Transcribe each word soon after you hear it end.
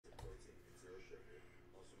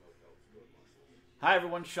Hi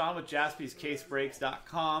everyone, Sean with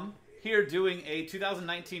JaspysCaseBreaks.com here doing a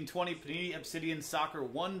 2019-20 Panini Obsidian Soccer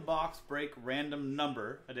one box break random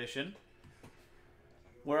number edition,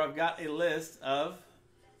 where I've got a list of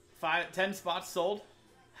 10 spots sold,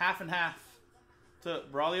 half and half to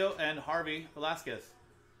Braulio and Harvey Velasquez.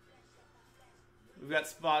 We've got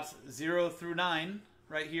spots 0 through 9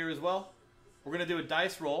 right here as well. We're going to do a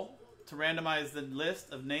dice roll to randomize the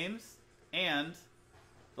list of names and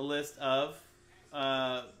the list of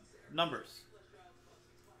numbers.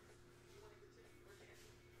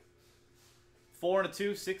 4 and a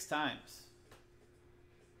 2, 6 times.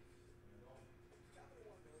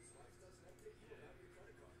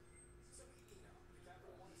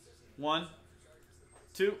 One,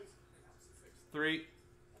 2, 3,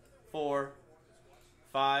 4,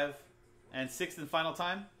 5, and 6th and final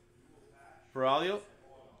time. Braulio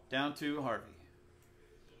down to Harvey.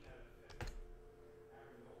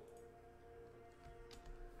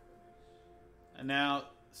 And now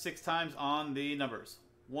 6 times on the numbers.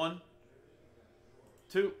 1,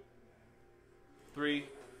 2, 3,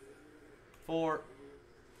 4,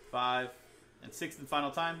 5, and 6th and final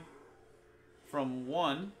time. From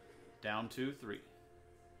 1 down to 3.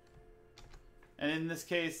 And in this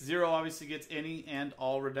case, 0 obviously gets any and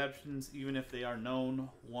all redemptions, even if they are known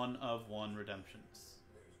 1 of 1 redemptions.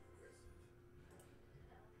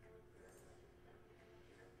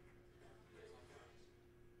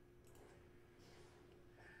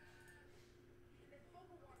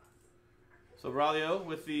 So Braulio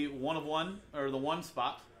with the 1 of 1, or the 1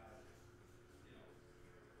 spot.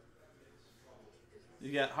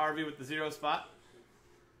 You got Harvey with the 0 spot.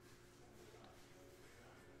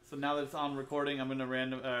 So now that it's on recording, I'm going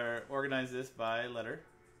to organize this by letter.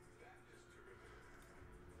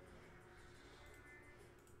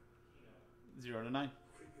 Zero to 9.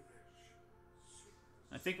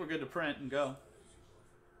 I think we're good to print and go.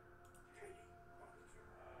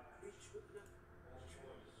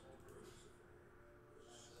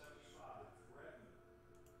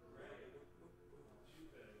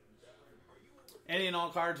 Any and all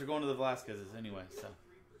cards are going to the Velasquez's anyway, so.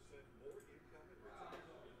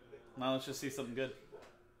 Now let's just see something good.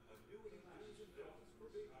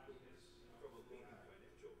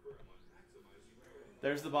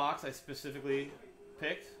 There's the box I specifically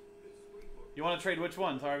picked. You want to trade which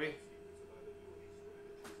ones, Harvey?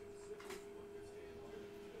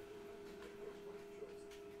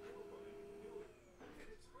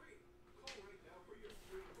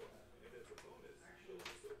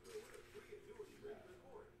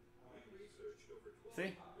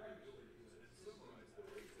 See?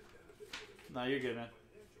 No, you're good, man.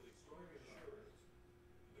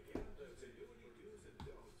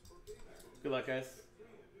 Good luck, guys.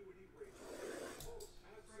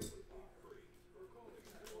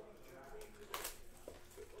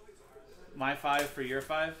 My 5 for your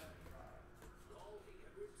 5.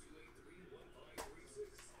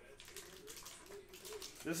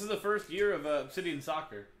 This is the first year of Obsidian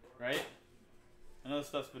Soccer, right? I know this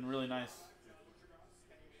stuff's been really nice.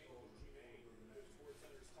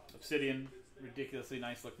 Obsidian, ridiculously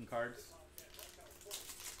nice looking cards.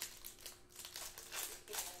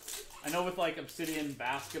 I know with like Obsidian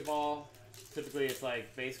basketball, typically it's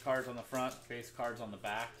like base cards on the front, base cards on the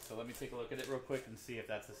back. So let me take a look at it real quick and see if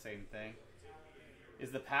that's the same thing.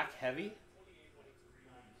 Is the pack heavy?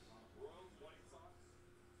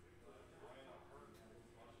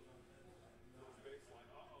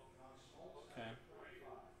 Okay.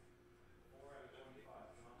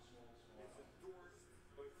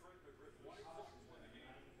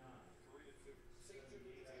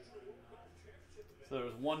 So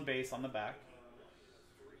there's 1 base on the back.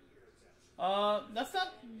 That's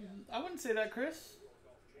not... I wouldn't say that, Chris.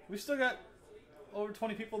 We still got over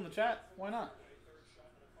 20 people in the chat. Why not?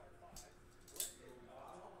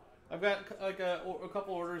 I've got like a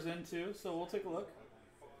couple orders in too, so we'll take a look.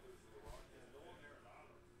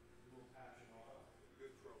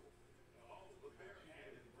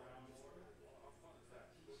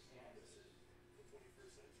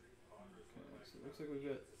 Okay, so it looks like we've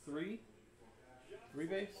got 3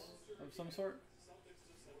 base of some sort.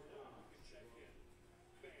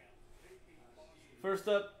 First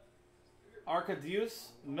up,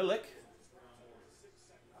 Arkadiusz Milik.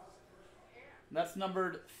 That's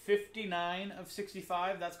numbered 59 of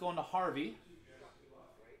 65. That's going to Harvey.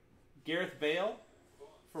 Gareth Bale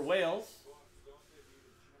for Wales.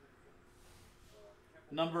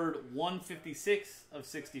 Numbered 156 of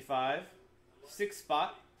 65. 6th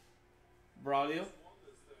spot, Braulio.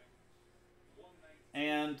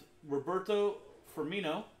 And Roberto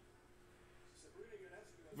Firmino.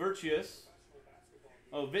 Vitreous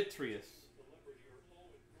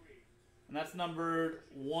And that's numbered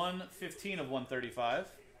 115 of 135.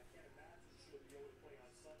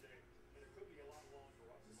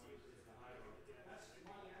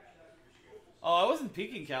 Oh, I wasn't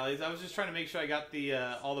peeking Callies. I was just trying to make sure I got the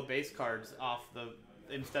all the base cards off the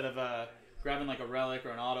instead of grabbing like a relic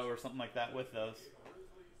or an auto or something like that with those.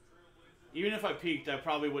 Even if I peeked, I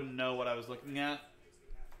probably wouldn't know what I was looking at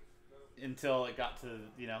until it got to,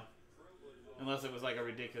 you know, unless it was like a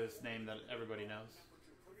ridiculous name that everybody knows.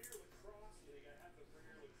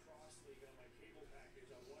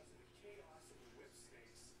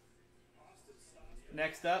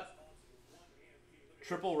 Next up,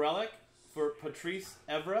 triple relic for Patrice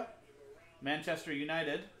Evra, Manchester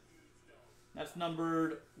United. That's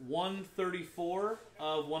numbered 134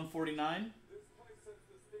 of 149.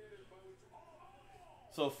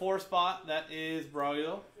 So 4 spot, that is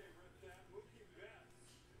Braulio.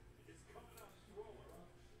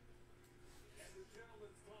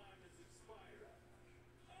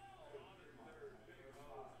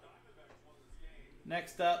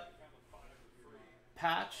 Next up,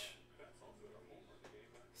 patch,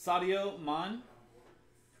 Sadio Mane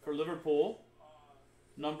for Liverpool,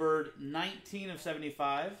 numbered 19 of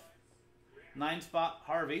 75. 9 spot,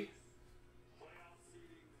 Harvey.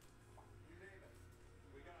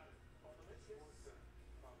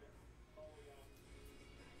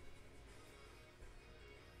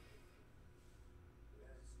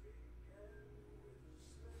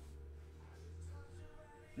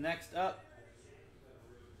 Next up,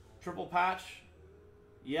 triple patch,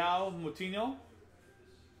 João Moutinho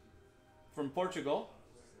from Portugal.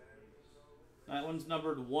 That one's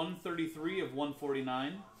numbered 133 of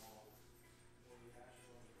 149.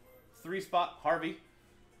 3 spot, Harvey.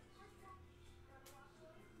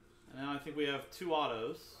 And now I think we have 2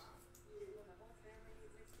 autos.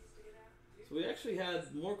 So we actually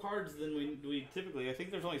had more cards than we typically. I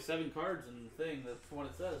think there's only 7 cards in the thing. That's what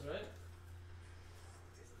it says, right?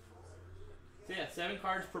 So yeah, 7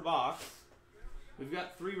 cards per box. We've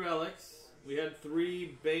got 3 relics. We had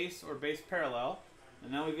 3 base or base parallel.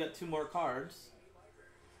 And now we've got 2 more cards.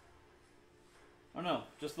 Oh no,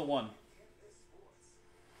 just the 1.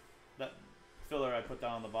 That filler I put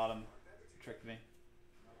down on the bottom tricked me.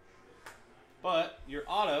 But your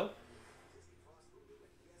auto,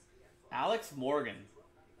 Alex Morgan.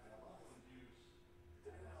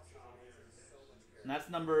 And that's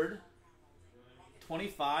numbered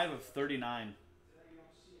 25 of 39.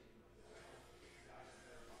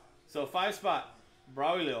 So 5 spot,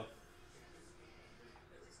 Braulio.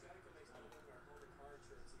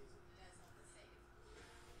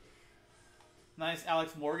 Nice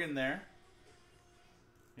Alex Morgan there.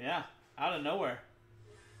 Yeah, out of nowhere.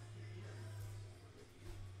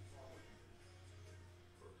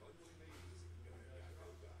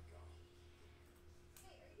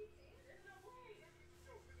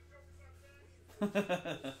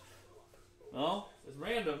 Well, it's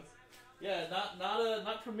random. Yeah,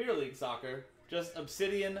 not Premier League soccer, just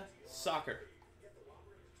Obsidian soccer.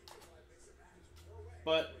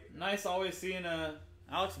 But nice always seeing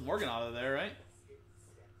Alex Morgan out of there, right?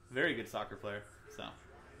 Very good soccer player. So,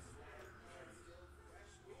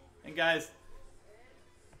 and guys,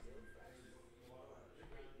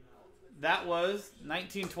 that was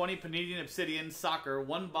 1920 Panini Obsidian Soccer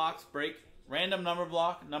 1 box break random number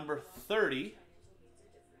block number 30.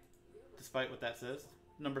 Despite what that says,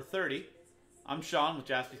 number 30. I'm Sean with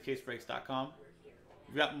JaspysCaseBreaks.com.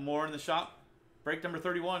 We've got more in the shop. Break number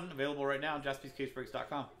 31 available right now.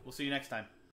 JaspysCaseBreaks.com. We'll see you next time.